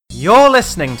You're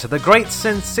listening to the Great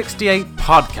Since 68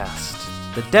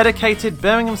 podcast, the dedicated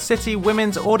Birmingham City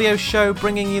women's audio show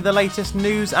bringing you the latest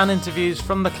news and interviews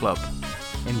from the club.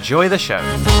 Enjoy the show.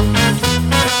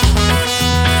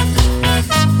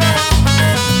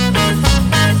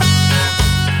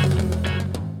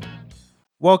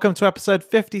 Welcome to episode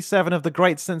 57 of the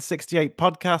Great Since 68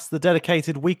 podcast, the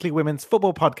dedicated weekly women's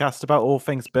football podcast about all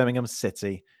things Birmingham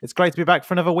City. It's great to be back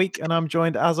for another week, and I'm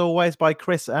joined as always by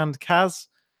Chris and Kaz.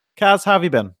 Kaz, how have you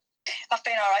been? I've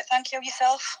been all right, thank you.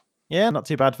 Yourself? Yeah, not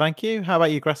too bad, thank you. How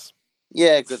about you, Chris?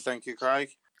 Yeah, good, thank you, Craig.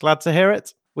 Glad to hear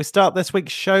it. We start this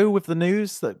week's show with the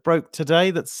news that broke today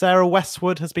that Sarah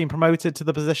Westwood has been promoted to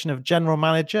the position of General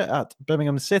Manager at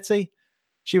Birmingham City.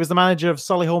 She was the manager of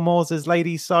Solihull Moors'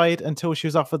 ladies' side until she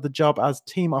was offered the job as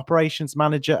Team Operations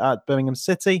Manager at Birmingham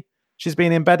City. She's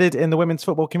been embedded in the women's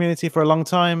football community for a long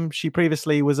time. She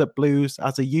previously was at Blues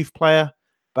as a youth player,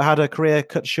 but had her career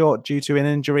cut short due to an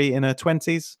injury in her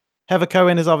 20s. Heather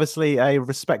Cohen is obviously a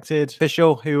respected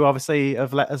official who obviously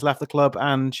has left the club,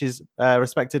 and she's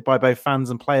respected by both fans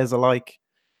and players alike.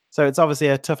 So it's obviously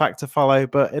a tough act to follow,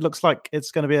 but it looks like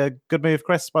it's going to be a good move,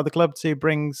 Chris, by the club to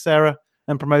bring Sarah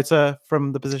and promote her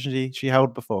from the position she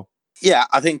held before. Yeah,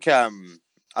 I think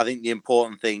the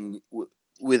important thing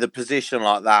with a position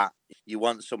like that, you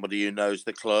want somebody who knows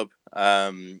the club,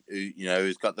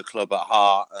 who's got the club at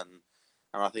heart,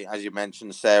 and I think, as you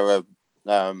mentioned, Sarah,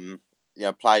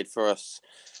 played for us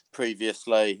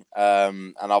previously,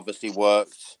 and obviously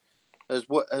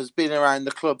has been around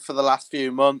the club for the last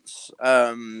few months.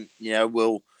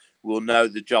 We'll know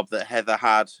the job that Heather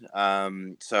had.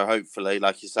 So hopefully,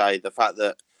 like you say, the fact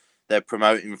that they're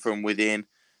promoting from within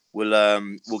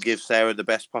will give Sarah the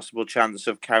best possible chance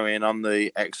of carrying on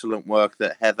the excellent work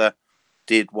that Heather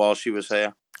did while she was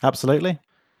here. Absolutely.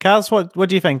 Kaz, what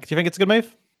do you think? Do you think it's a good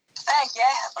move?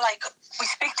 We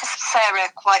speak to Sarah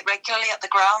quite regularly at the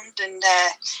ground, and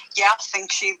I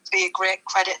think she'd be a great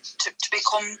credit to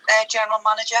become general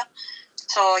manager.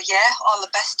 So, all the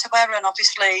best to her, and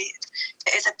obviously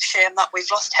it is a shame that we've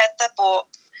lost Heather, but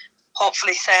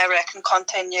hopefully Sarah can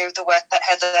continue the work that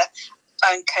Heather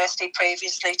and Kirsty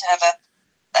previously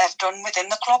have done within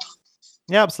the club.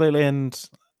 Yeah, absolutely, and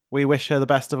we wish her the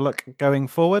best of luck going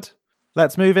forward.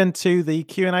 Let's move into the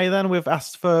Q&A then. We've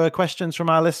asked for questions from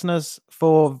our listeners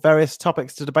for various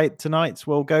topics to debate tonight.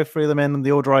 We'll go through them in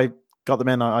the order I got them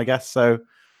in, I guess. So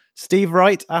Steve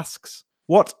Wright asks,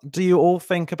 what do you all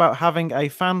think about having a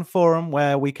fan forum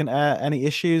where we can air any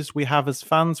issues we have as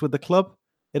fans with the club?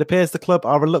 It appears the club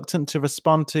are reluctant to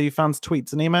respond to fans'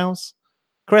 tweets and emails.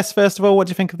 Chris, first of all, what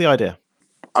do you think of the idea?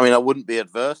 I mean, I wouldn't be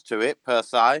adverse to it per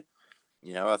se.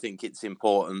 I think it's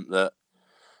important that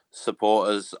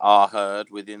supporters are heard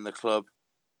within the club.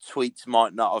 Tweets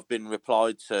might not have been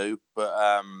replied to, but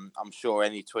I'm sure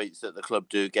any tweets that the club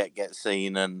do get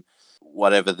seen, and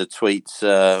whatever the tweets,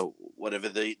 whatever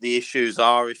the issues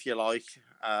are, if you like,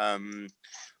 I'm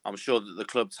sure that the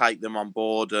club take them on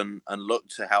board and look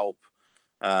to help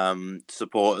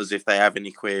supporters if they have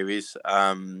any queries.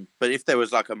 But if there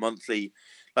was like a monthly,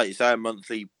 like you say, a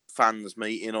monthly fans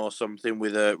meeting or something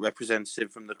with a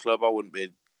representative from the club, I wouldn't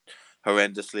be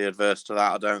horrendously adverse to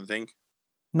that, I don't think.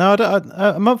 No,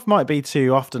 a month might be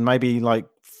too often. Maybe like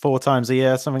 4 times a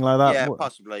year, something like that. Yeah,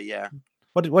 possibly, yeah.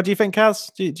 What do you think,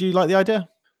 Kaz? Do you like the idea?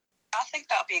 I think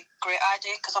that would be a great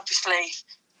idea, because obviously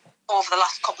over the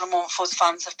last couple of months, us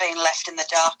fans have been left in the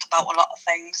dark about a lot of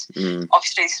things.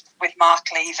 Obviously with Mark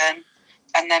leaving,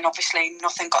 and then obviously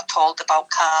nothing got told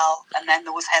about Carl, and then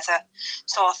there was Heather.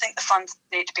 So I think the fans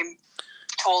need to be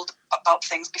told about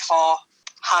things beforehand,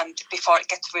 before it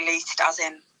gets released, as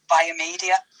in via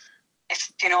media,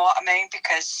 if you know what I mean,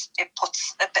 because it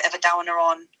puts a bit of a downer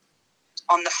on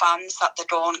the fans that they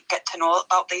don't get to know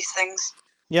about these things.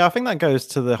 Yeah, I think that goes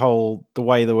to the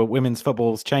way the women's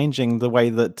football is changing, the way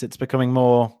that it's becoming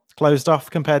more closed off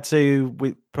compared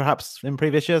to perhaps in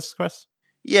previous years, Chris.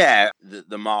 Yeah,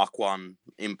 the Mark one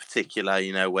in particular,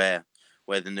 where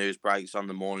the news breaks on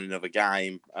the morning of a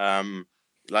game.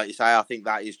 Like you say, I think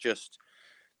that is just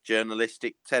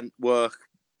journalistic work,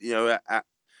 at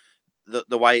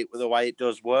the way it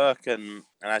does work, and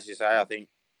as you say, I think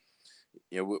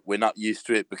we're not used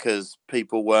to it because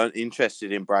people weren't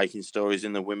interested in breaking stories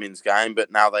in the women's game,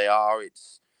 but now they are.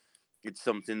 It's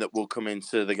something that will come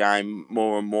into the game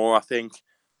more and more, I think.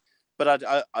 But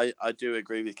I do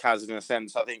agree with Kaz in a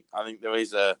sense. I think there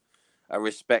is a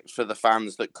respect for the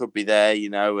fans that could be there,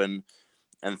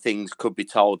 and things could be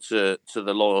told to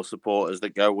the loyal supporters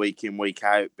that go week in, week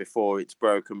out before it's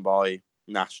broken by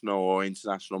national or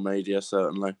international media,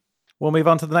 certainly. We'll move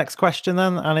on to the next question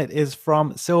then, and it is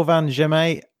from Sylvain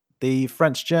Gemet, the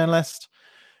French journalist.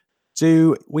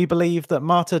 Do we believe that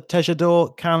Marta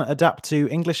Tejedor can adapt to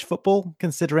English football,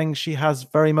 considering she has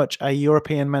very much a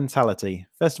European mentality?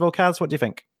 First of all, Kaz, what do you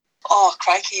think? Oh,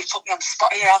 crikey, you put me on the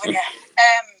spot here, haven't you?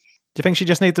 Do you think she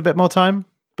just needs a bit more time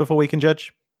before we can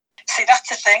judge? See, that's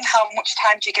the thing. How much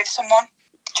time do you give someone?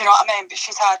 Do you know what I mean? But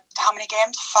she's had how many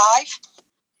games?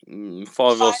 5?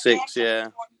 5 or 6, yeah.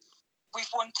 We've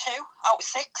won 2 out of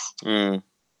 6.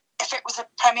 If it was a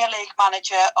Premier League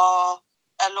manager or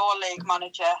a lower league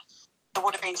manager, it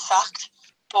would have been sacked.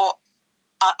 But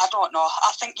I don't know.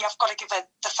 I think you've got to give it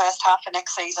the first half of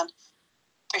next season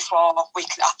before we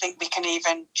can. I think we can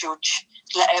even judge.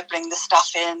 Let her bring the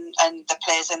staff in and the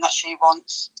players in that she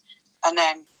wants, and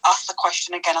then ask the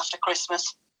question again after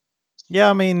Christmas. Yeah,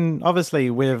 I mean,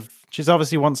 obviously, she's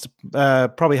obviously wants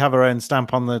to probably have her own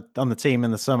stamp on the team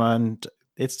in the summer, and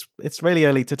it's really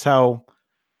early to tell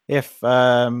if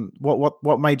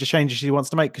what major changes she wants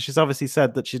to make, because she's obviously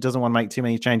said that she doesn't want to make too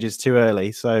many changes too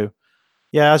early. So,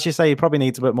 yeah, as you say, you probably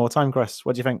need a bit more time, Chris.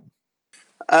 What do you think?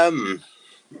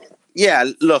 Yeah,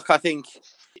 look, I think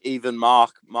even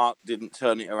Mark didn't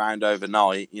turn it around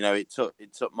overnight. You know, it took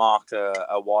Mark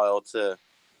a while to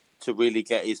really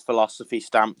get his philosophy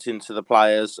stamped into the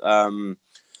players.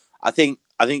 I think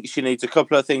she needs a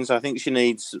couple of things. I think she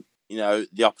needs, you know,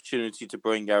 the opportunity to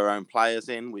bring her own players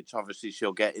in, which obviously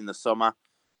she'll get in the summer.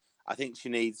 I think she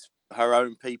needs her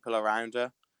own people around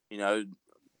her. You know,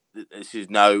 this is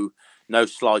no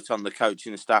slight on the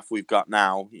coaching staff we've got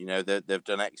now. You know, they've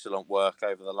done excellent work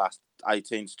over the last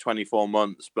 18 to 24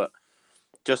 months, but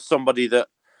just somebody that,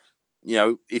 you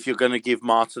know, if you're going to give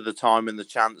Marta the time and the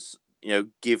chance, you know,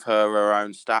 give her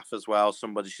own staff as well.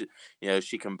 Somebody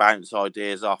she can bounce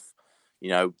ideas off, you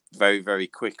know, very, very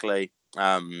quickly.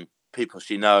 People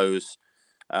she knows.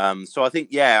 So I think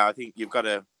you've got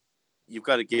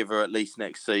to give her at least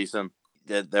next season.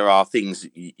 There are things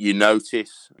you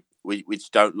notice which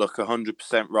don't look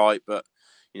 100% right, but,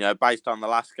 you know, based on the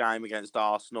last game against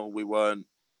Arsenal, we weren't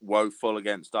woeful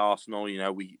against Arsenal. You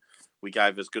know, we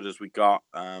gave as good as we got.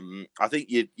 I think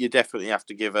you definitely have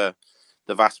to give her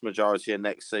the vast majority of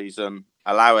next season,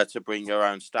 allow her to bring her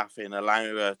own staff in, allow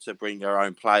her to bring her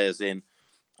own players in,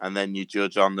 and then you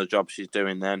judge on the job she's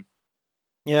doing then.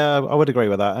 Yeah, I would agree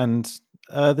with that. And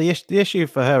the issue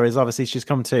for her is obviously she's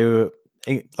come to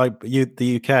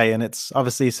the UK, and it's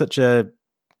obviously such a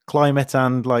climate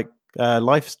and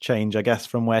life change, I guess,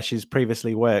 from where she's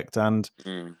previously worked. And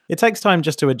it takes time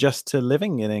just to adjust to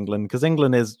living in England, because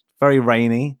England is very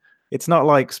rainy. It's not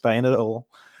like Spain at all.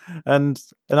 And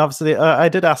obviously, I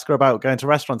did ask her about going to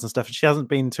restaurants and stuff. She hasn't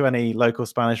been to any local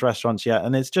Spanish restaurants yet.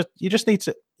 And it's just you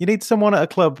need someone at a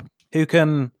club who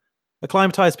can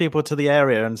acclimatize people to the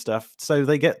area and stuff, so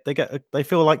they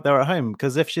feel like they're at home.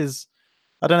 Because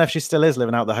I don't know if she still is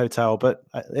living out the hotel, but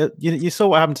you saw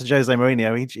what happened to Jose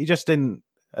Mourinho. He just didn't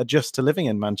adjust to living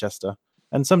in Manchester.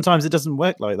 And sometimes it doesn't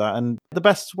work like that. And the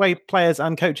best way players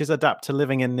and coaches adapt to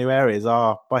living in new areas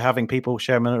are by having people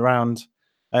share them around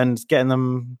and getting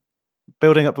them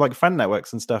building up like friend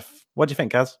networks and stuff. What do you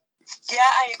think, Kaz? Yeah,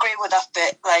 I agree with that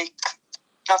bit. Like,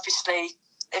 obviously,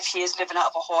 if she is living out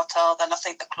of a hotel, then I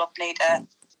think the club need a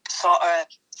sort of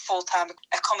full-time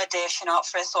accommodation out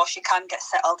for her so she can get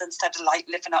settled instead of like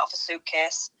living out of a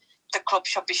suitcase. The club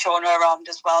should be showing her around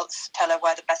as well, to tell her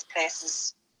where the best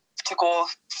places to go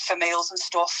for meals and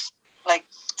stuff, like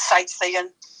sightseeing.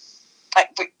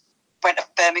 Like, we went to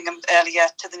Birmingham earlier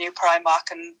to the new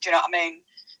Primark, and do you know what I mean?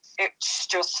 It's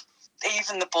just,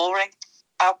 even the Bullring.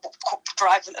 I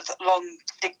driving along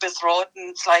Digbers Road, and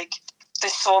it's like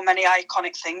there's so many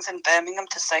iconic things in Birmingham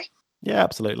to see. Yeah,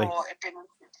 absolutely. So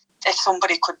if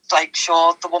somebody could like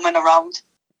show the woman around,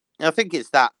 I think it's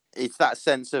that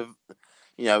sense of,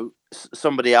 you know,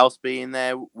 somebody else being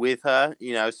there with her,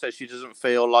 you know, so she doesn't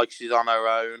feel like she's on her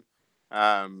own.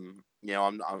 You know,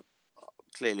 I'm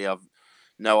clearly I've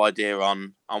no idea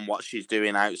on what she's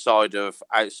doing outside of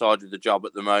the job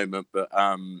at the moment, but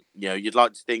you know, you'd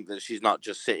like to think that she's not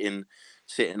just sitting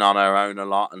on her own a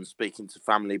lot and speaking to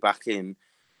family back in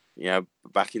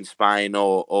Spain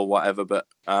or whatever. But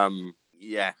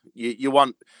yeah, you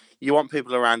want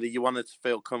people around her. You want her to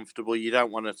feel comfortable. You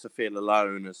don't want her to feel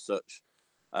alone as such,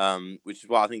 which is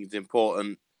why I think it's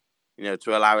important, you know,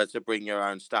 to allow her to bring her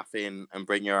own staff in and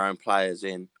bring her own players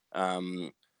in.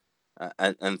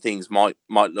 And things might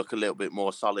look a little bit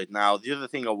more solid now. The other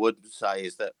thing I would say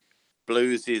is that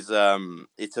Blues is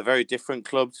it's a very different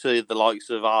club to the likes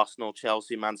of Arsenal,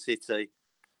 Chelsea, Man City.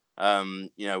 You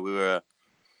know, we were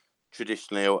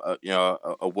traditionally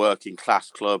a working class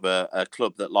club, a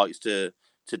club that likes to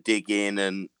dig in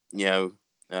and, you know,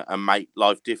 and make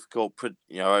life difficult.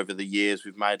 You know, over the years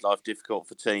we've made life difficult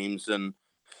for teams, and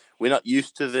we're not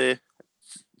used to the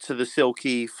the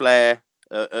silky flair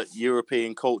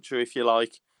European culture, if you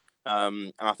like.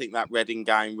 And I think that Reading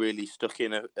game really stuck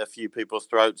in a few people's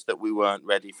throats that we weren't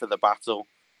ready for the battle.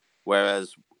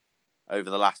 Whereas over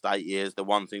the last 8 years, the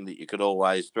one thing that you could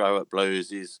always throw at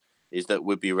Blues is that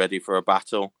we'd be ready for a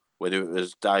battle, whether it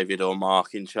was David or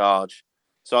Mark in charge.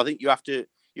 So I think you have to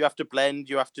blend,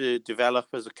 you have to develop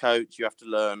as a coach, you have to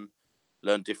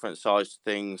learn different sides to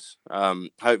things.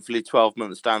 Hopefully 12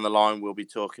 months down the line, we'll be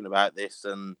talking about this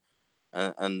and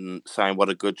saying what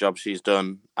a good job she's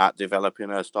done at developing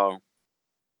her style.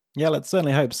 Yeah, let's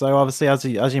certainly hope so. Obviously,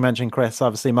 as you mentioned, Chris,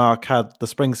 obviously Mark had the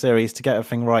spring series to get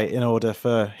everything right in order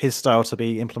for his style to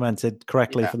be implemented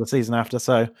correctly for the season after.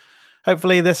 So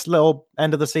hopefully this little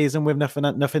end of the season with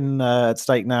nothing at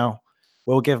stake now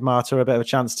will give Marta a bit of a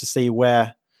chance to see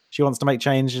where she wants to make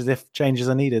changes if changes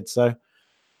are needed. So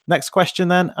next question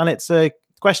then, and it's a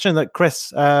question that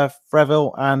Chris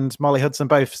Freville and Molly Hudson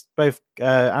both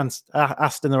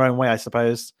asked in their own way, I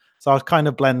suppose. So I'll kind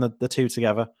of blend the two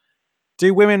together.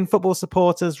 Do women football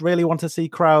supporters really want to see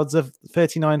crowds of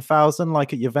 39,000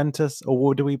 like at Juventus, or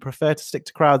would we prefer to stick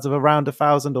to crowds of around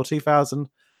 1,000 or 2,000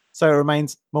 so it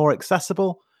remains more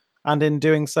accessible, and in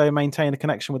doing so maintain a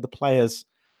connection with the players?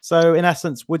 So in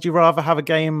essence, would you rather have a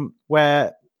game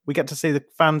where we get to see the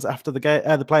fans after the game,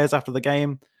 the players after the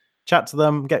game, chat to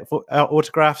them, get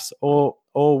autographs, or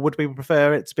would we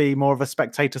prefer it to be more of a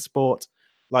spectator sport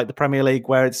like the Premier League,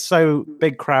 where it's so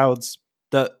big crowds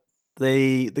that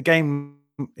the game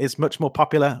is much more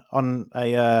popular on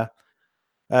a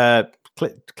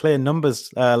clear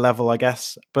numbers level, I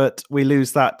guess, but we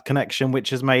lose that connection which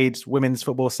has made women's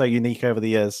football so unique over the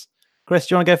years? Chris,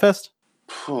 do you want to go first?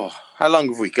 How long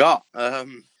have we got? As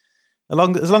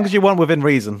long as you want, within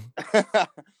reason.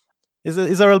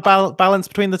 Is there a balance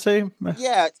between the two?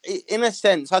 Yeah, in a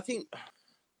sense, I think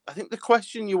the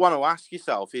question you want to ask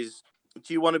yourself is: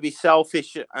 do you want to be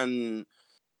selfish and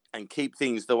keep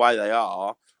things the way they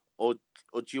are, or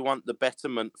do you want the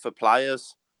betterment for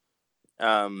players?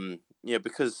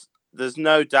 Because there's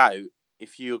no doubt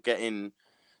if you're getting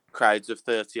crowds of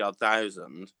 30-odd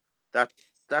thousand,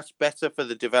 that's better for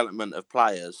the development of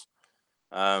players.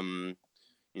 The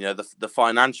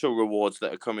financial rewards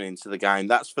that are coming into the game,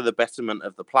 that's for the betterment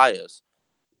of the players.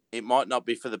 It might not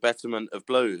be for the betterment of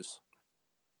Blues.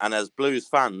 And as Blues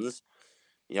fans,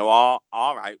 our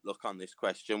outlook on this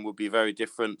question would be very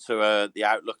different to the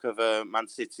outlook of a Man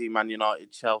City, Man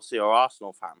United, Chelsea or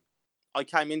Arsenal fan. I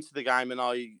came into the game and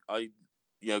I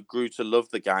grew to love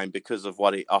the game because of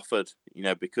what it offered,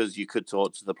 because you could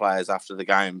talk to the players after the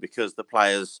game, because the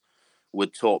players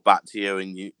would talk back to you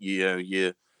and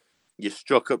you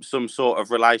struck up some sort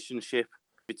of relationship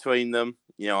between them.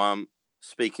 I'm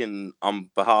speaking on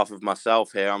behalf of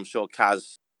myself here. I'm sure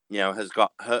Kaz, has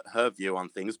got her view on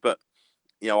things, but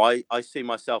I see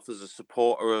myself as a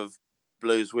supporter of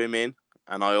Blues women,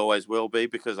 and I always will be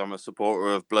because I'm a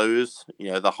supporter of Blues,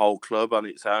 the whole club on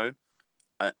its own.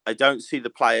 I don't see the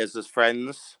players as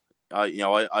friends.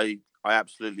 I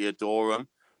absolutely adore them,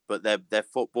 but they're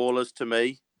footballers to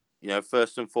me.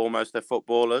 First and foremost, they're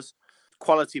footballers.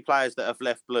 Quality players that have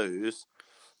left Blues,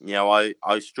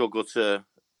 I struggle to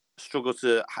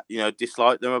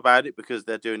dislike them about it because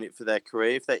they're doing it for their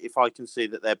career. If I can see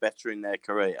that they're bettering their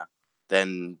career,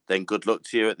 then good luck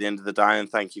to you at the end of the day, and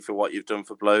thank you for what you've done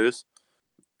for Blues.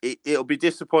 It'll be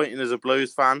disappointing as a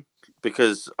Blues fan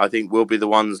because I think we'll be the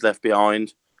ones left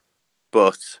behind.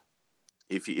 But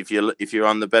if you're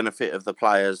on the benefit of the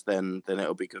players, then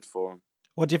it'll be good for them.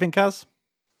 What do you think, Kaz?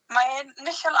 My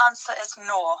initial answer is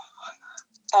no.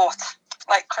 But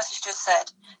like Chris has just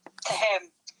said, to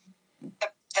him,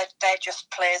 they're just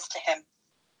players to him.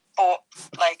 But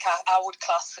like I would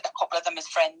class a couple of them as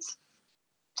friends.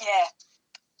 Yeah,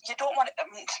 you don't want it.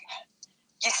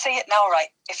 You see it now, right?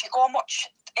 If you go and watch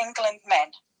England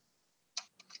men,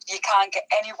 you can't get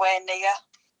anywhere near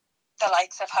the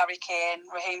likes of Harry Kane,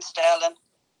 Raheem Sterling,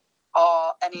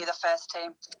 or any of the first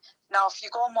team. Now, if you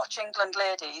go and watch England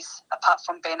ladies, apart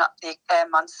from being at the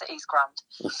Man City's ground,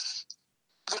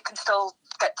 you can still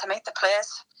get to meet the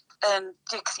players. And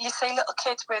you see little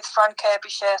kids with Fran Kirby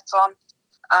shirts on,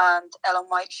 and Ellen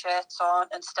White shirts on,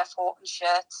 and Steph Houghton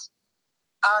shirts.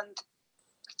 And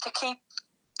to keep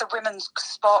the women's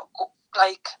sport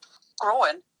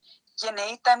growing, you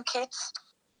need them kids.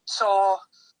 So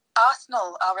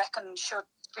Arsenal, I reckon, should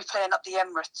be playing at the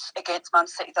Emirates against Man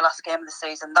City the last game of the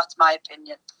season. That's my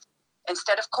opinion.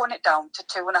 Instead of cutting it down to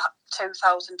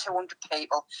 2,200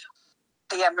 people,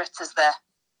 the Emirates is there,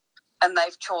 and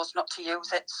they've chosen not to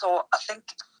use it. So I think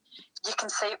you can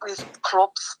see it with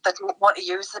clubs that want to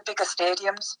use the bigger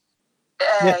stadiums.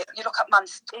 You look at Man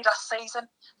City last season,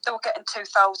 they were getting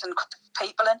 2,000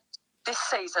 people in. This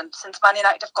season, since Man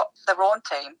United have got their own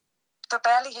team, they're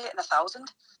barely hitting 1,000.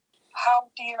 How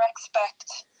do you expect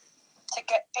to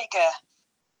get bigger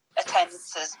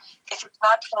attendances if you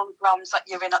can't fill the grounds that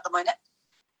you're in at the minute?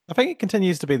 I think it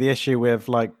continues to be the issue with,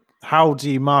 like, how do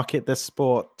you market this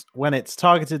sport when it's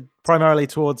targeted primarily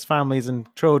towards families and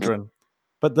children?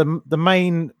 But the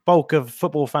main bulk of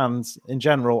football fans in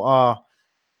general are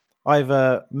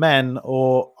either men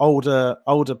or older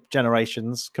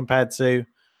generations compared to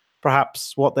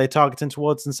perhaps what they're targeting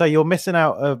towards. And so you're missing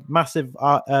out a massive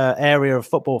area of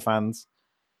football fans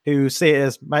who see it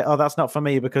as, oh, that's not for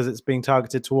me because it's being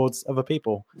targeted towards other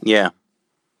people. Yeah.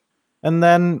 And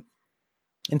then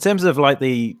in terms of like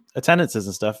the attendances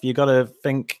and stuff, you got to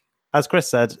think, as Chris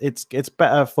said, it's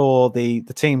better for the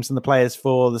teams and the players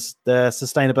for the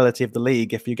sustainability of the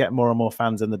league if you get more and more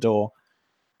fans in the door.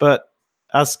 But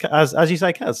as you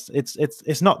say, Kaz,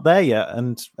 it's not there yet,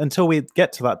 and until we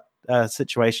get to that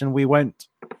situation, we won't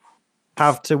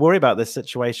have to worry about this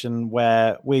situation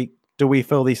where we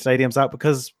fill these stadiums out,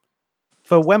 because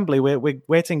for Wembley we're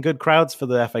waiting good crowds for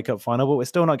the FA Cup final, but we're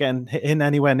still not getting in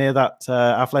anywhere near that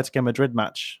Atletico Madrid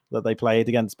match that they played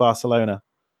against Barcelona.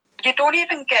 You don't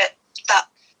even get that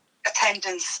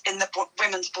attendance in the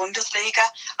women's Bundesliga.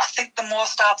 I think the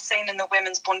most I've seen in the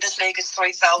women's Bundesliga is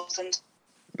 3,000.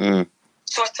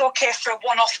 So it's okay for a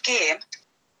one-off game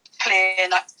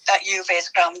playing at Juve's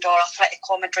ground or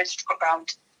Atletico Madrid's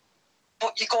ground.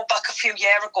 But you go back a few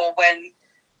years ago when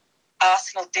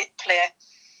Arsenal did play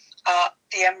at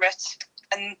the Emirates,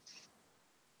 and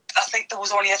I think there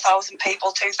was only 1,000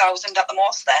 people, 2,000 at the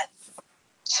most there.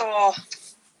 So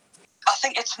I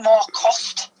think it's more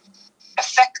cost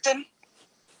affecting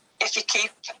if you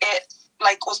keep it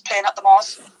like us playing at the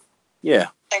Moors. Yeah.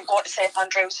 Then go to St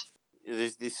Andrews.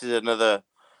 This is another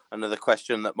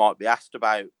question that might be asked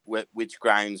about which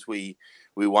grounds we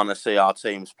want to see our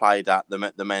teams played at,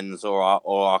 the men's or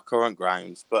our current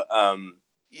grounds. But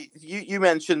you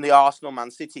mentioned the Arsenal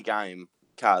Man City game,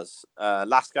 Kaz,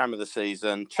 last game of the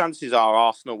season. Chances are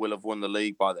Arsenal will have won the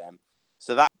league by then.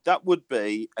 So that would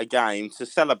be a game to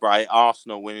celebrate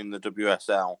Arsenal winning the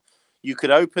WSL. You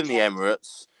could open the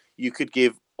Emirates. You could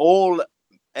give all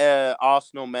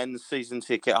Arsenal men's season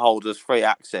ticket holders free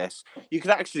access. You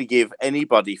could actually give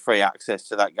anybody free access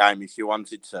to that game if you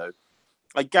wanted to.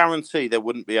 I guarantee there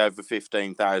wouldn't be over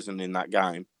 15,000 in that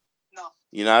game. No.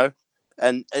 You know?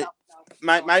 And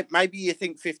maybe you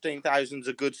think 15,000 is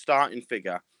a good starting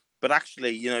figure, but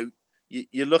actually, you know,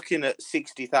 you're looking at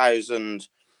 60,000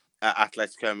 at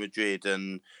Atletico Madrid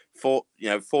and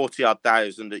 40-odd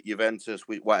thousand at Juventus,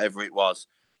 whatever it was.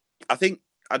 I think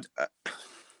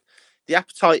the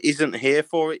appetite isn't here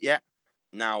for it yet.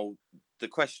 Now, the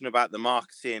question about the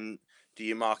marketing: do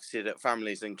you market it at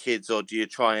families and kids, or do you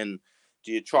try and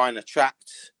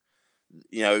attract,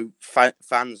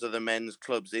 fans of the men's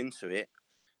clubs into it?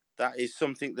 That is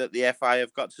something that the FA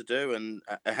have got to do, and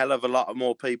a hell of a lot of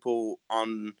more people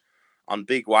on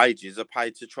big wages are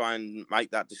paid to try and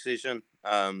make that decision.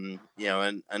 And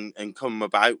come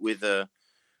about with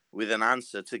an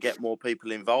answer to get more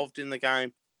people involved in the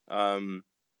game.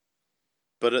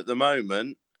 But at the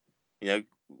moment,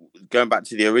 going back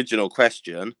to the original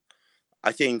question,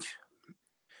 I think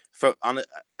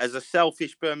as a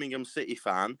selfish Birmingham City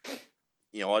fan,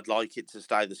 I'd like it to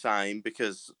stay the same,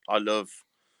 because I love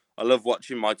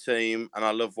watching my team, and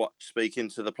I love speaking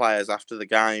to the players after the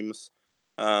games,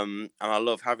 and I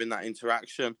love having that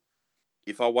interaction.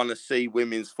 If I want to see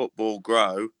women's football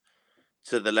grow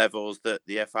to the levels that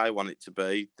the FA want it to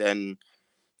be, then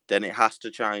it has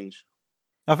to change.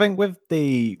 I think with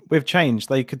change,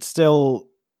 they could still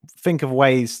think of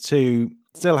ways to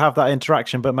still have that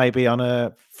interaction, but maybe on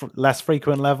a less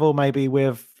frequent level, maybe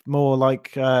with more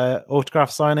like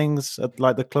autograph signings at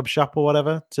like the club shop or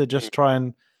whatever, to just try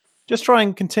and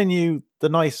continue the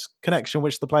nice connection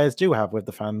which the players do have with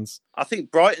the fans. I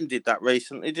think Brighton did that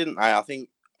recently, didn't they? I think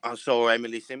I saw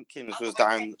Emily Simpkins was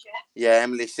down. Yeah,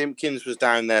 Emily Simpkins was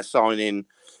down there signing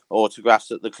autographs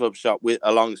at the club shop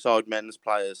alongside men's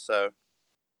players. So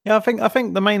yeah, I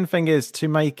think the main thing is to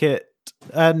make it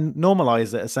and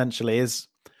normalize it. Essentially, is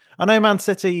I know Man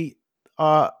City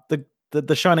are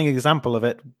the shining example of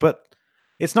it, but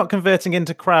it's not converting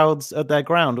into crowds at their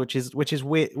ground, which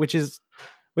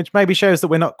maybe shows that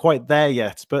we're not quite there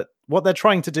yet. But what they're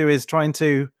trying to do is trying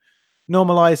to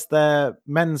normalize their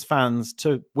men's fans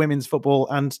to women's football,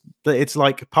 and that it's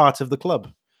like part of the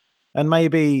club. And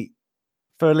maybe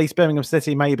for at least Birmingham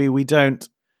City, maybe we don't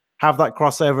have that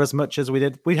crossover as much as we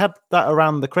did. We had that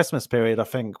around the Christmas period, I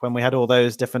think, when we had all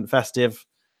those different festive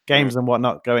games and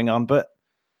whatnot going on. But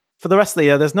for the rest of the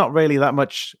year, there's not really that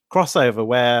much crossover.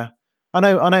 Where I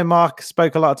know Mark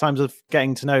spoke a lot of times of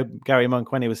getting to know Gary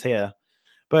Monk when he was here,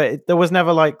 but there was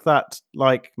never like that,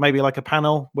 like maybe like a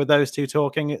panel with those two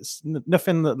talking. It's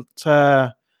nothing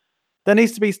that there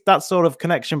needs to be that sort of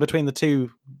connection between the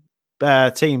two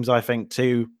teams, I think,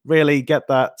 to really get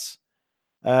that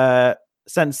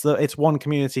sense that it's one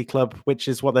community club, which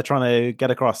is what they're trying to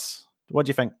get across. What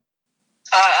do you think?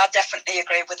 I definitely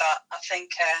agree with that. I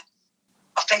think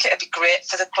it would be great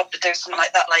for the club to do something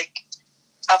like that. Like,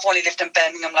 I've only lived in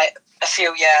Birmingham like a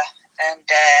few years, and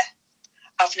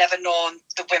I've never known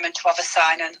the women to have a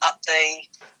signing at the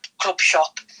club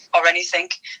shop or anything.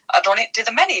 Do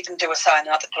the men even do a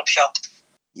signing at the club shop?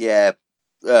 Yeah,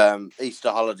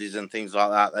 Easter holidays and things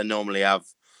like that. They normally have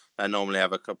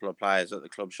a couple of players at the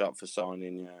club shop for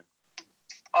signing. Yeah.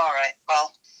 All right.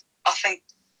 Well, I think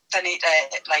they need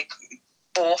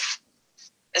both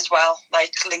as well.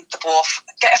 Like, link the both.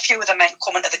 Get a few of the men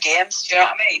coming to the games. Do you know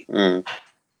what I mean? Mm.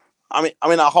 I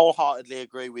mean, I wholeheartedly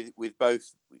agree with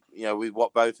both. You know, with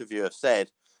what both of you have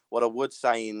said. What I would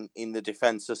say in the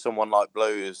defence of someone like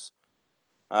Blues,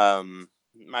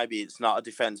 maybe it's not a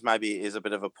defence, maybe it is a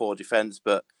bit of a poor defence,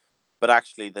 but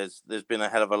actually there's been a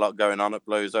hell of a lot going on at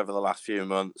Blues over the last few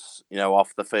months. You know,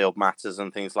 off the field matters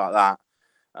and things like that.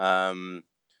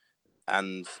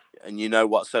 And you know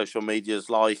what social media is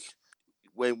like.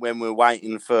 When we're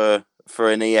waiting for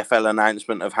an EFL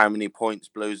announcement of how many points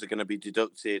Blues are going to be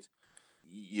deducted,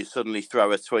 you suddenly throw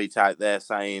a tweet out there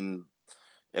saying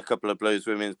a couple of Blues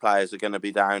women's players are going to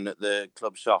be down at the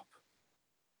club shop,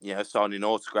 you know, signing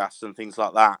autographs and things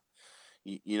like that.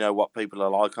 You know what people are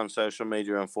like on social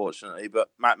media, unfortunately. But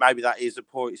maybe that is a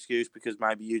poor excuse, because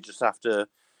maybe you just have to,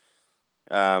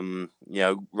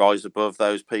 rise above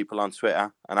those people on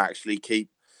Twitter and actually keep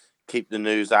the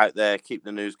news out there, keep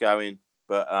the news going.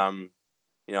 But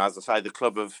as I say, the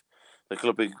club have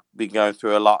been going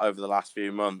through a lot over the last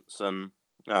few months, and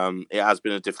it has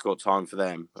been a difficult time for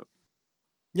them. But...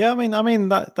 Yeah, I mean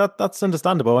that's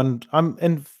understandable, and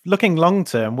in looking long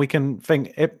term, we can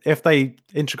think if they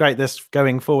integrate this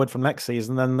going forward from next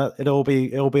season, then it'll be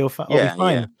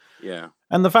fine. Yeah.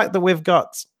 And the fact that we've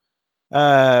got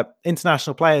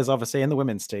international players, obviously, in the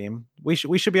women's team, we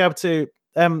should be able to.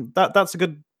 That's a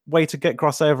good way to get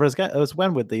crossover as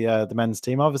when with the men's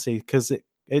team, obviously, because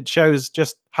it shows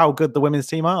just how good the women's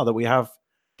team are. That we have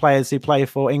players who play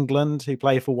for England, who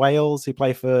play for Wales, who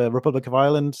play for Republic of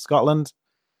Ireland, Scotland.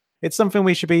 It's something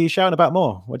we should be shouting about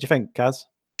more. What do you think, Kaz?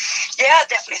 Yeah, I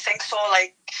definitely think so.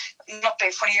 Like, not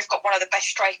being funny, you've got one of the best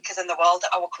strikers in the world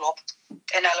at our club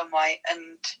in Ellen White,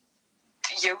 and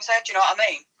use her, do you know what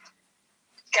I mean?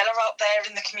 Get her out there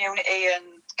in the community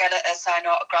and get her to sign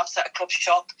autographs at a club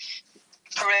shop.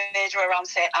 Parade her around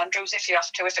St Andrews if you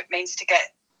have to, if it means to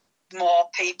get more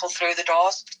people through the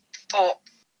doors. But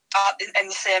in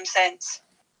the same sense,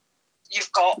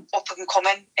 you've got up and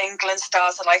coming England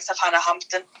stars, the likes of Hannah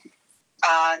Hampton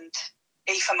and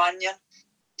Aoife Mannion.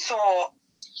 So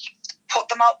put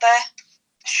them out there,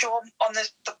 show them on the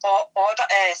board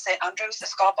at St Andrews, the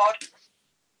scoreboard.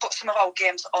 Put some of our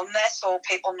games on there so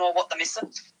people know what they're missing.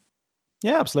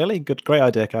 Yeah, absolutely. Great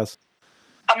idea, Kaz.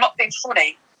 I'm not being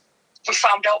funny. We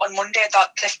found out on Monday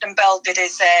that Clifton Bell did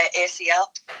his ACL.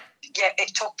 Yeah,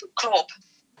 it took the club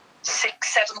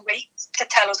 6-7 weeks to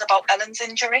tell us about Ellen's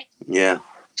injury. Yeah.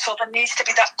 So there needs to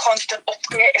be that constant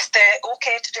upgrade. If they're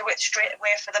okay to do it straight away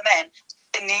for the men,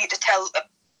 they need to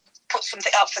put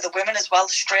something out for the women as well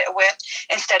straight away,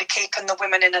 instead of keeping the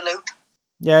women in a loop.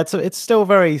 Yeah, it's still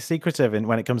very secretive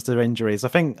when it comes to injuries. I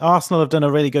think Arsenal have done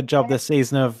a really good job this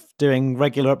season of doing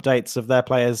regular updates of their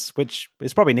players, which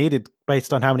is probably needed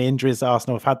based on how many injuries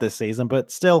Arsenal have had this season.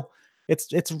 But still,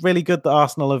 it's really good that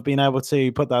Arsenal have been able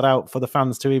to put that out for the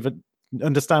fans to even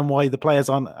understand why the players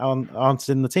aren't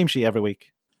in the team sheet every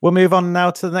week. We'll move on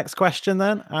now to the next question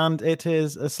then, and it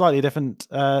is a slightly different.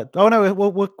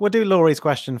 We'll do Laurie's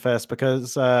question first,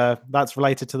 because that's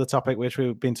related to the topic which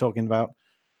we've been talking about.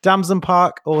 Damson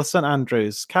Park or St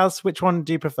Andrews? Kaz, which one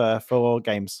do you prefer for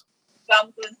games?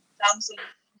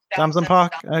 Damson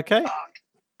Park. Okay.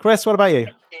 Chris, what about you?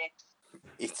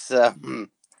 It's for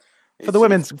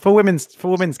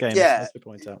women's games. Yeah, to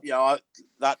point out. Yeah,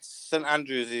 that's St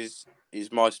Andrews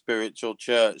is my spiritual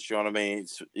church. You know what I mean?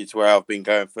 It's where I've been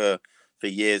going for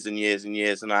years and years and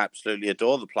years, and I absolutely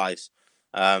adore the place.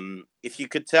 If you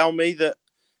could tell me that,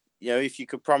 if you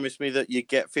could promise me that you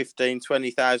get 15,000,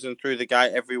 20,000 through the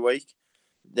gate every week,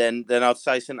 then I'd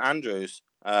say St Andrews.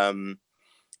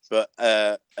 But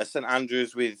a St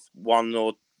Andrews with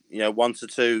 1,000 to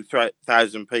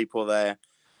 2,000 people there,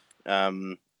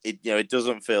 it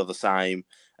doesn't feel the same.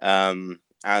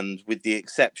 And with the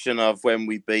exception of when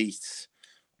we beat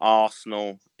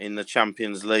Arsenal in the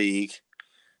Champions League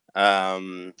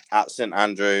at St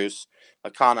Andrews, I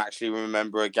can't actually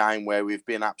remember a game where we've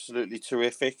been absolutely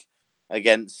terrific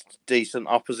against decent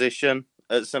opposition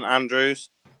at St Andrews.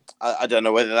 I don't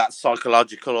know whether that's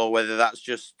psychological or whether that's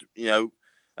just,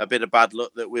 a bit of bad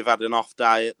luck that we've had an off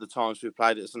day at the times we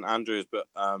played at St Andrews. But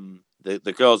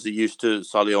the girls are used to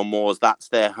Solihull Moors. That's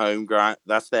their home ground.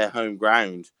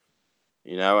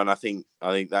 And I think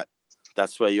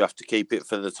that's where you have to keep it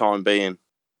for the time being.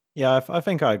 Yeah, I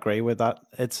think I agree with that.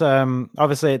 It's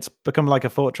obviously it's become like a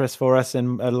fortress for us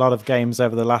in a lot of games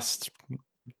over the last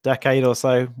decade or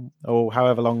so, or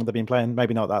however long they've been playing.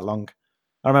 Maybe not that long.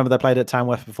 I remember they played at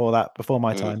Tamworth before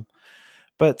my time.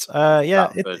 But it's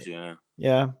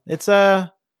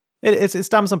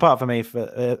Damson Park for me for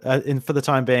the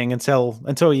time being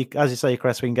until you, as you say,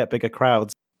 Chris, we can get bigger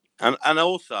crowds. And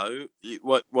also,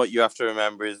 what you have to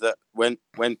remember is that when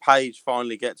Paige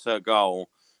finally gets her goal,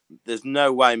 there's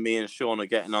no way me and Sean are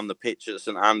getting on the pitch at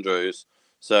St Andrews.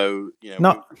 So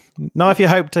not if you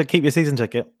hope to keep your season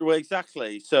ticket. Well,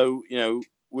 exactly. So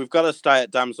we've got to stay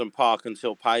at Damson Park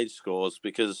until Paige scores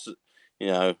because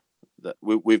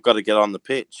we've got to get on the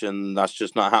pitch, and that's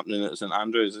just not happening at St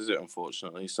Andrews, is it?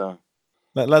 Unfortunately, so.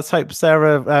 Let's hope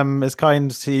Sarah is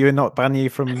kind to you and not ban you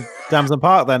from Damson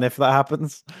Park then, if that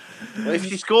happens. Well, if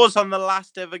she scores on the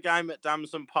last ever game at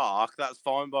Damson Park, that's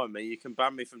fine by me. You can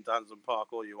ban me from Damson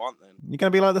Park all you want then. You're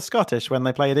going to be like the Scottish when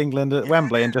they played England at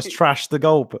Wembley and just trash the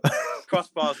goal.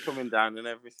 Crossbars coming down and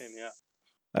everything, yeah.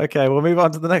 Okay, we'll move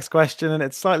on to the next question, and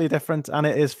it's slightly different, and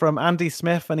it is from Andy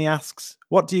Smith, and he asks,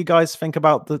 what do you guys think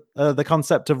about the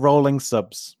concept of rolling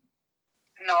subs?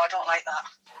 No, I don't like that.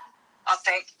 I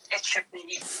think it should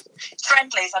be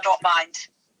friendlies. I don't mind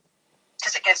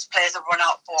because it gives players a run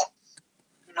out, but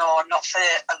no, not for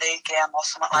a league game or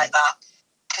something like that.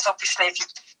 Because obviously, if you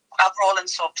have rolling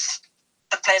subs,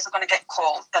 the players are going to get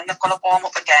cold, then they've got to warm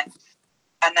up again,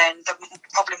 and then they're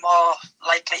probably more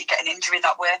likely to get an injury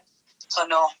that way. So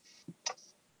no,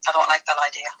 I don't like that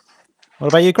idea. What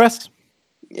about you, Chris?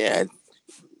 Yeah,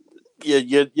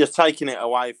 you're taking it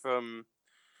away from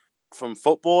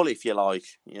football, if you like,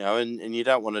 and you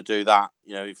don't want to do that.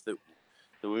 If the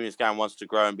women's game wants to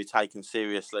grow and be taken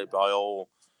seriously by all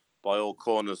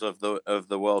corners of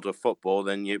the world of football,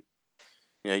 then you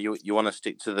want to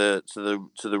stick to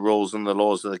the rules and the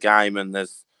laws of the game. And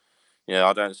there's,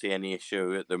 I don't see any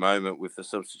issue at the moment with the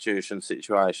substitution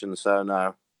situation. So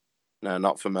no,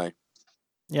 not for me.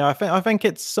 Yeah, I think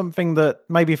it's something that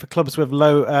maybe for clubs with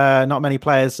not many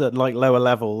players at like lower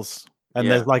levels. And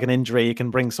there's like an injury, you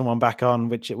can bring someone back on,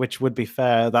 which would be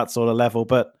fair, that sort of level.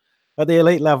 But at the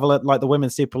elite level, at like the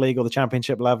Women's Super League or the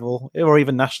Championship level, or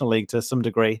even National League to some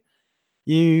degree,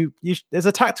 there's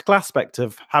a tactical aspect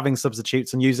of having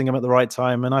substitutes and using them at the right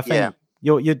time. And I think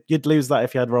you'd lose that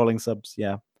if you had rolling subs.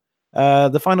 Yeah.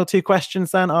 The final two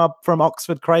questions then are from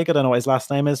Oxford Craig. I don't know what his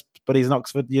last name is, but he's an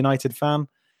Oxford United fan.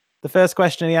 The first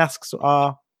question he asks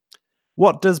are,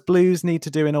 what does Blues need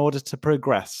to do in order to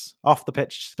progress off the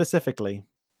pitch specifically?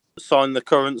 Sign the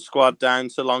current squad down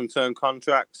to long-term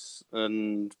contracts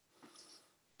and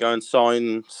go and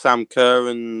sign Sam Kerr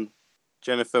and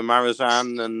Jennifer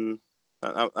Marizan, and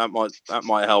that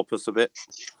might help us a bit.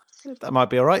 That might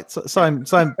be all right. Sign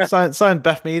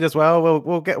Beth Mead as well.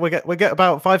 We'll get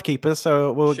about 5 keepers,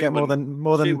 so we'll get more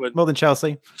than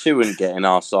Chelsea. She wouldn't get in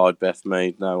our side, Beth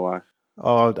Mead. No way.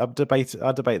 Oh, I'd debate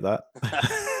that.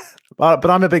 But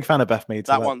I'm a big fan of Beth Mead.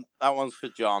 That one's for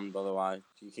John, by the way.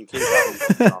 You can keep that one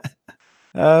for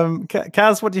John.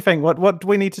 Kaz, what do you think? What do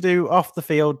we need to do off the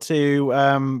field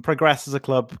to progress as a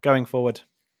club going forward?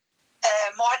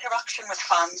 More interaction with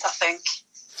fans, I think.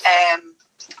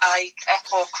 I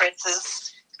echo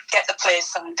Chris's, get the players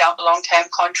signed down to long-term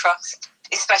contracts,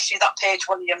 especially that Paige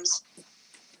Williams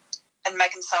and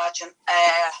Megan Sargent.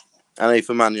 And Aoife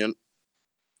Mannion.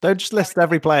 Don't just list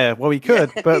every player. Well, we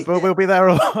could, but we'll be there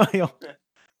a while.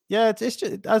 Yeah, it's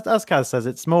just, as Kaz says,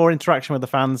 it's more interaction with the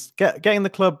fans, getting the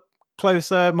club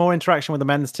closer, more interaction with the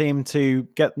men's team to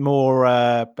get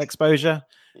more exposure.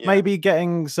 Yeah. Maybe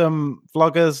getting some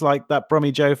vloggers like that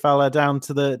Brummy Joe fella down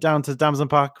to Damson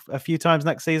Park a few times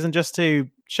next season, just to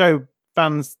show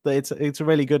fans that it's a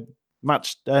really good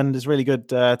match and it's a really good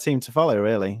team to follow.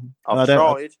 Really, I've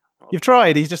tried. You've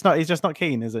tried. He's just not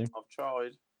keen, is he? I've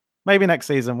tried. Maybe next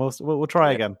season we'll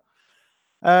try again.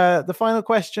 The final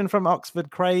question from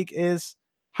Oxford Craig is: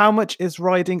 how much is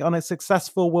riding on a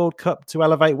successful World Cup to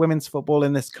elevate women's football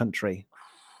in this country?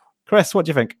 Chris, what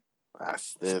do you think?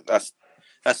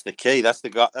 That's the key. That's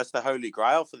the holy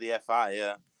grail for the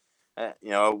FA.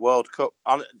 a World Cup.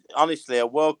 Honestly, a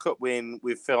World Cup win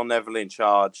with Phil Neville in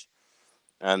charge,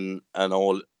 and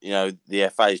all.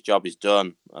 The FA's job is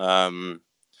done.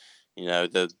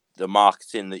 The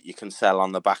marketing that you can sell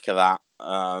on the back of that.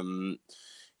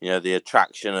 The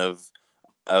attraction of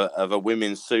a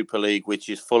women's Super League, which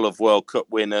is full of World Cup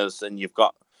winners, and you've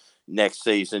got next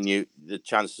season. The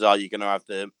chances are you're going to have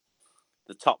the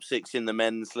top 6 in the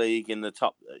men's league. In the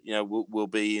top, will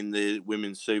be in the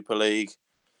women's Super League.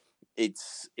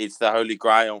 It's the holy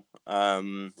grail.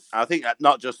 I think that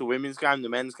not just the women's game, the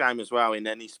men's game as well. In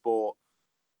any sport,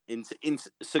 in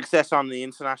success on the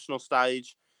international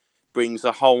stage brings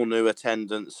a whole new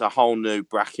attendance, a whole new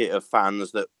bracket of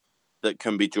fans that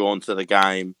can be drawn to the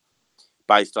game,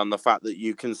 based on the fact that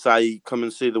you can say, "Come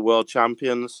and see the world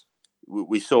champions."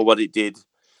 We saw what it did,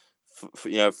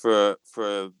 for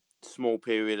a small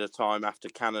period of time after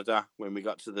Canada, when we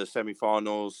got to the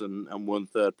semi-finals and won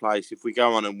 3rd place. If we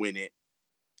go on and win it,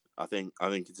 I think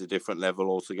it's a different level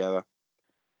altogether.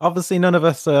 Obviously, none of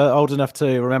us are old enough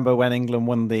to remember when England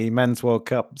won the Men's World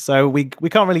Cup, so we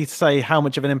can't really say how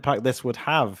much of an impact this would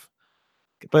have.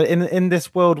 But in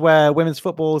this world where women's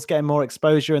football is getting more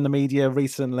exposure in the media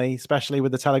recently, especially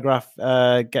with the Telegraph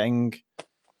getting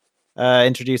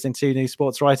introducing 2 new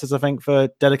sports writers, I think, for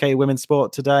dedicated women's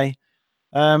sport today,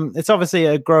 it's obviously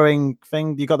a growing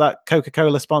thing. You got that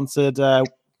Coca-Cola sponsored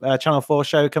Channel 4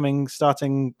 show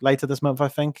starting later this month, I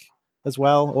think, as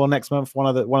well, or next month, one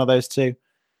of those 2.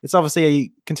 It's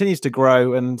obviously continues to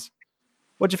grow. And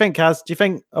what do you think, Kaz? Do you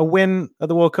think a win at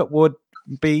the World Cup would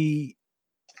be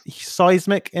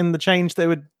seismic in the change they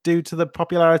would do to the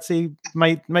popularity,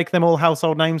 make them all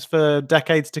household names for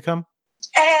decades to come?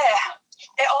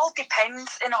 It all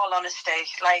depends, in all honesty.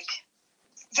 Like,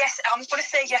 yes, I'm going to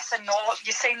say yes and no.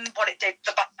 You've seen what it did,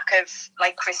 the back of,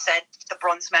 like Chris said, the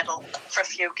bronze medal for a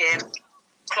few games.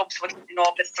 Clubs were in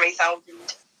over 3,000.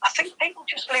 I think people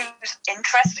just lose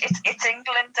interest. It's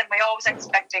England, and we always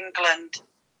expect England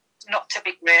not to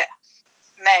be great,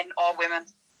 men or women.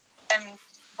 And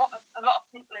what a lot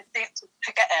of people seem to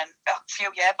forget, a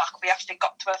few years back, we actually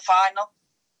got to a final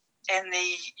in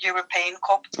the European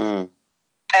Cup.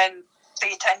 And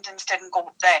the attendance didn't go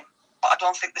up then, but I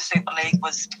don't think the Super League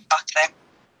was back then.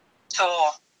 So,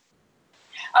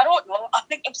 I don't know. I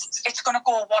think it's going to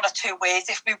go one or 2 ways.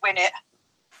 If we win it,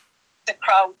 the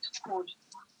crowd could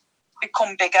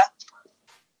become bigger.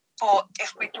 But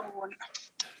if we don't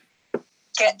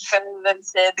get further than,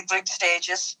 say, the group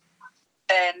stages,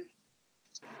 then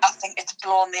I think it's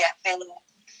blown the FA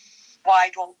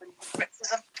wide open for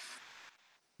criticism.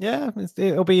 Yeah,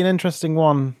 it'll be an interesting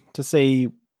one to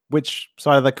see which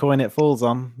side of the coin it falls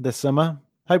on this summer.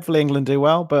 Hopefully England do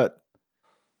well, but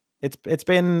it's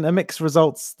been a mixed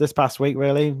results this past week,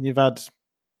 really. You've had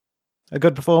a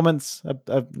good performance,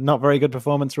 a not very good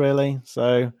performance, really.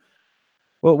 So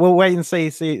we'll wait and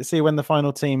see when the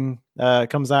final team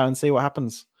comes out and see what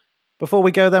happens. Before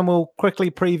we go, then, we'll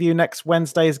quickly preview next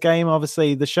Wednesday's game.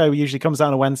 Obviously, the show usually comes out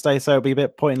on a Wednesday, so it'll be a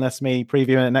bit pointless me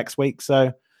previewing it next week.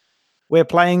 So we're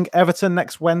playing Everton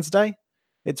next Wednesday.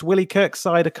 It's Willie Kirk's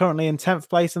side are currently in 10th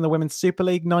place in the Women's Super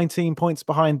League, 19 points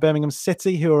behind Birmingham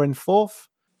City, who are in 4th.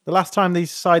 The last time these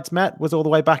sides met was all the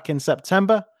way back in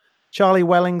September. Charlie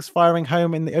Wellings firing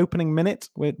home in the opening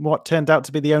minute with what turned out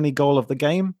to be the only goal of the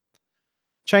game.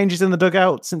 Changes in the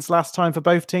dugout since last time for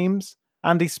both teams.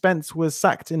 Andy Spence was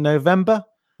sacked in November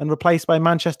and replaced by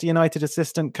Manchester United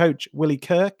assistant coach Willie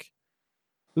Kirk.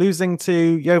 Losing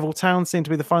to Yeovil Town seemed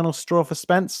to be the final straw for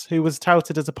Spence, who was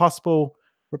touted as a possible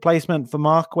replacement for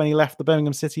Mark when he left the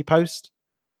Birmingham City post.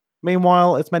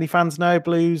 Meanwhile, as many fans know,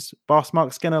 Blues boss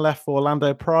Mark Skinner left for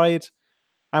Orlando Pride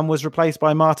and was replaced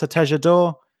by Marta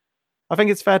Tejedor. I think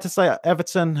it's fair to say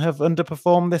Everton have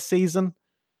underperformed this season,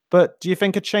 but do you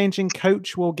think a changing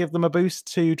coach will give them a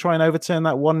boost to try and overturn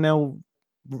that 1-0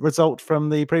 result from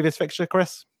the previous fixture,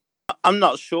 Chris? I'm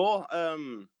not sure.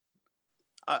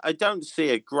 I don't see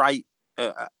a great,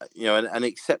 an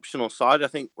exceptional side. I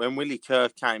think when Willie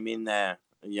Kirk came in there,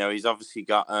 he's obviously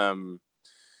got,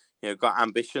 got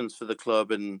ambitions for the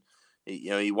club, and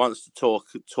he wants to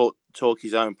talk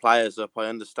his own players up. I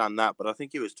understand that, but I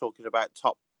think he was talking about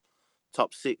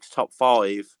top 6, top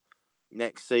 5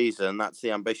 next season. That's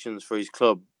the ambitions for his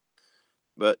club.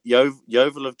 But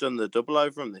Yeovil have done the double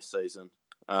over him this season.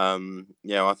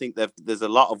 I think there's a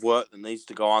lot of work that needs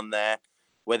to go on there.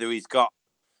 Whether he's got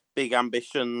big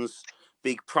ambitions,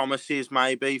 big promises,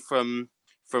 maybe from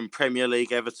Premier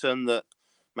League Everton, that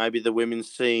maybe the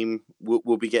women's team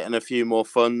will be getting a few more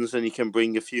funds and he can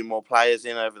bring a few more players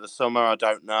in over the summer. I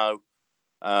don't know,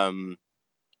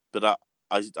 but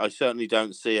I certainly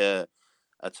don't see a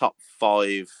top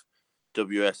 5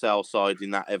 WSL side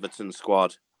in that Everton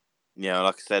squad. You know,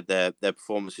 like I said, their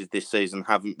performances this season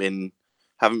haven't been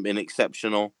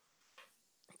exceptional.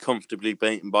 Comfortably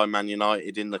beaten by Man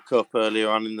United in the cup earlier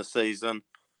on in the season.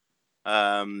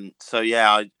 So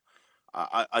yeah,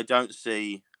 I don't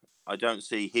see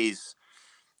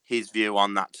his view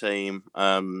on that team.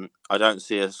 I don't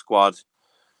see a squad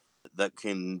that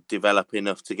can develop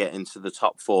enough to get into the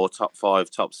top 4, top 5,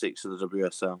 top 6 of the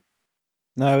WSL.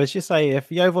 No, as you say,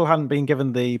 if Yeovil hadn't been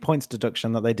given the points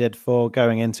deduction that they did for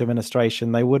going into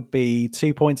administration, they would be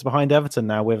 2 points behind Everton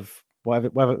now with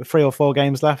whether 3 or 4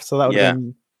 games left. So that would have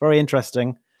been very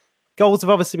interesting. Goals have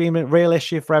obviously been a real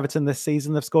issue for Everton this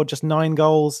season. They've scored just 9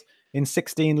 goals in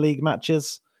 16 league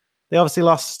matches. They obviously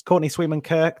lost Courtney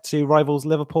Sweetman-Kirk to rivals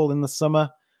Liverpool in the summer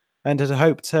and had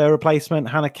hoped her replacement,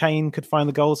 Hannah Kane, could find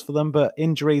the goals for them, but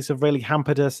injuries have really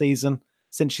hampered her season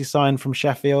since she signed from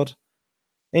Sheffield.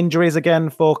 Injuries again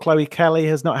for Chloe Kelly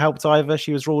has not helped either.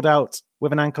 She was ruled out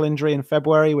with an ankle injury in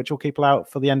February, which will keep her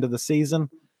out for the end of the season.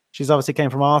 She's obviously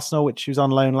came from Arsenal, which she was on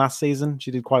loan last season.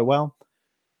 She did quite well.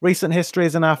 Recent history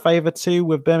is in our favour too,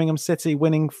 with Birmingham City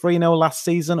winning 3-0 last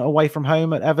season away from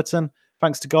home at Everton,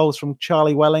 thanks to goals from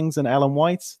Charlie Wellings and Ellen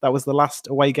White. That was the last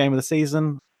away game of the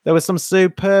season. There were some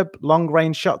superb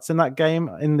long-range shots in that game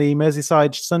in the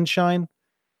Merseyside sunshine.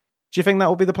 Do you think that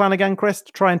will be the plan again, Chris,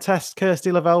 to try and test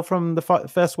Kirsty Lavelle from the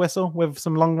first whistle with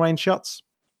some long-range shots?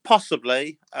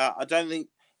 Possibly. I don't think,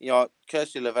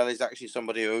 Kirsty Lavelle is actually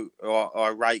somebody who I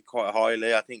rate quite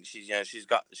highly. I think she's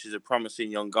a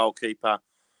promising young goalkeeper.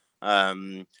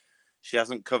 She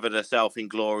hasn't covered herself in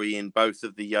glory in both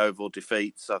of the Yeovil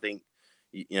defeats. I think,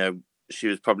 she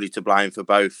was probably to blame for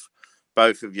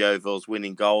both of Yeovil's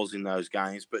winning goals in those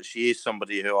games, but she is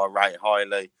somebody who I rate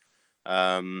highly.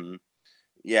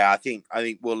 I think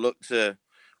we'll look to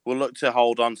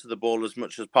hold on to the ball as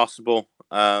much as possible.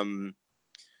 I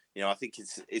think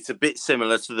it's a bit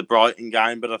similar to the Brighton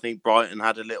game, but I think Brighton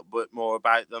had a little bit more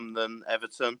about them than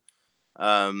Everton.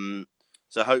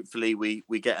 So hopefully we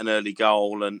get an early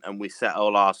goal and we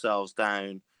settle ourselves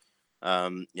down.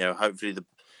 Hopefully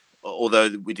although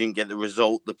we didn't get the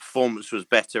result, the performance was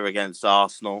better against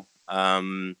Arsenal.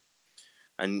 And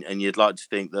you'd like to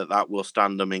think that will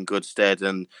stand them in good stead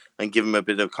and give them a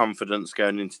bit of confidence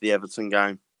going into the Everton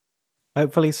game.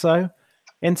 Hopefully so.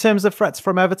 In terms of threats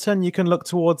from Everton, you can look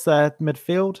towards their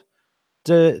midfield.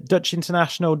 Dutch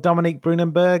international Dominique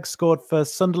Brunenberg scored for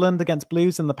Sunderland against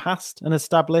Blues in the past, and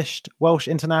established Welsh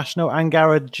international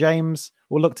Angara James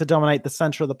will look to dominate the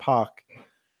centre of the park.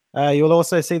 You'll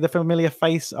also see the familiar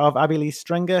face of Abby Lee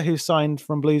Stringer, who signed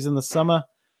from Blues in the summer.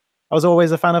 I was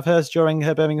always a fan of hers during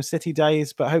her Birmingham City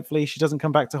days, but hopefully she doesn't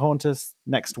come back to haunt us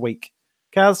next week.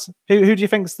 Kaz, who do you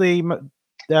think's the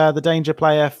danger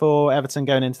player for Everton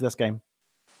going into this game?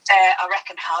 I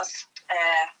reckon Has,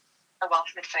 a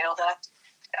Welsh midfielder.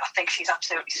 I think she's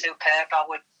absolutely superb. I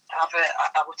would have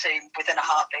our team within a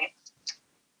heartbeat.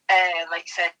 Like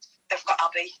you said, they've got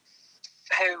Abby,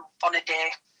 who on a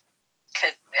day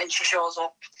and she shows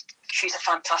up. She's a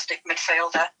fantastic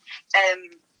midfielder.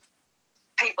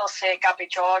 People say Gabby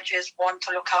George is one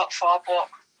to look out for, but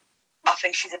I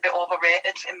think she's a bit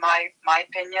overrated in my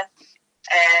opinion.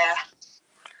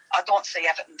 I don't see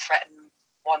Everton threatening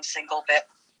one single bit.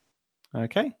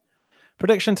 Okay.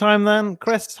 Prediction time then.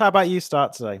 Chris, how about you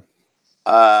start today?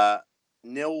 0-2.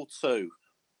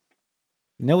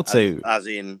 0-2. As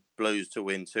in Blues to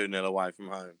win 2-0 away from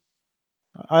home.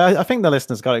 I think the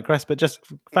listeners got it, Chris, but just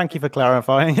thank you for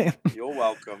clarifying it. You're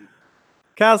welcome.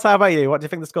 Kaz, how about you? What do you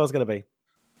think the score's going to be?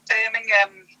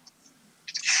 Birmingham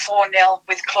 4-0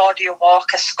 with Claudia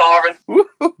Walker scoring.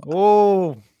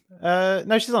 Oh,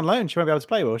 no, she's on loan. She won't be able to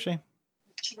play, will she?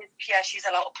 She's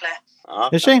allowed to play.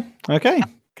 Okay. Is she? Okay.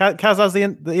 Kaz has the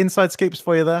inside scoops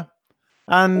for you there.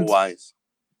 And always.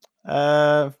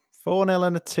 4-0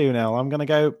 and a 2-0. I'm going to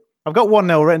go... I've got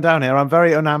 1-0 written down here. I'm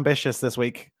very unambitious this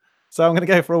week. So I'm going to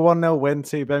go for a 1-0 win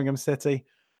to Birmingham City.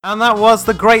 And that was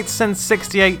the Great Since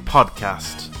 68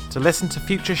 podcast. To listen to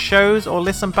future shows or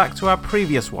listen back to our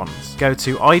previous ones, go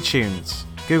to iTunes,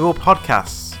 Google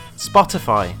Podcasts,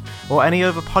 Spotify, or any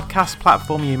other podcast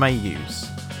platform you may use,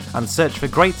 and search for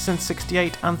Great Since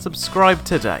 68 and subscribe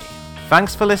today.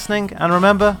 Thanks for listening, and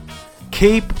remember,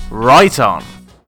 keep right on.